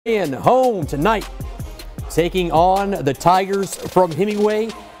In home tonight, taking on the Tigers from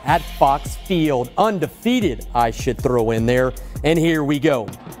Hemingway at Fox Field. Undefeated, I should throw in there. And here we go.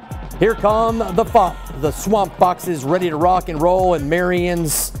 Here come the Swamp Foxes ready to rock and roll, and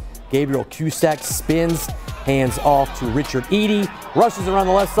Marion's Gabriel Cusack spins, hands off to Richard Eady, rushes around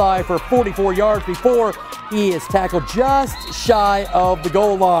the left side for 44 yards before he is tackled just shy of the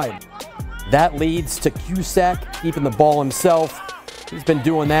goal line. That leads to Cusack keeping the ball himself. He's been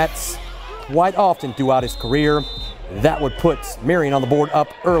doing that quite often throughout his career. That would put Marion on the board up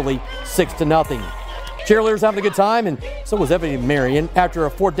early, 6-0. Cheerleaders having a good time, and so was everybody Marion. After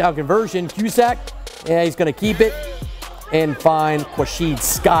a fourth down conversion, Cusack, he's going to keep it and find Quashid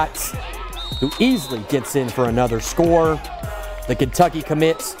Scott, who easily gets in for another score. The Kentucky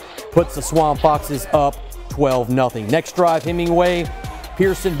commit puts the Swamp Foxes up 12-0. Next drive, Hemingway,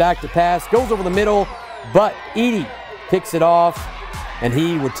 Pearson back to pass, goes over the middle, but Eady picks it off, and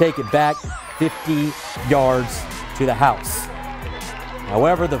he would take it back 50 yards to the house.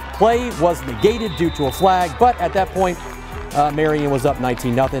 However, the play was negated due to a flag, but at that point, Marion was up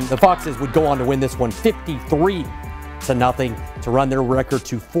 19-0. The Foxes would go on to win this one 53-0 to run their record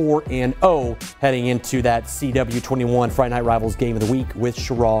to 4-0 heading into that CW21 Friday Night Rivals Game of the Week with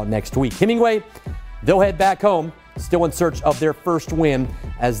Sherraw next week. Hemingway, they'll head back home, still in search of their first win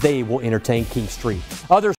as they will entertain King Street. Others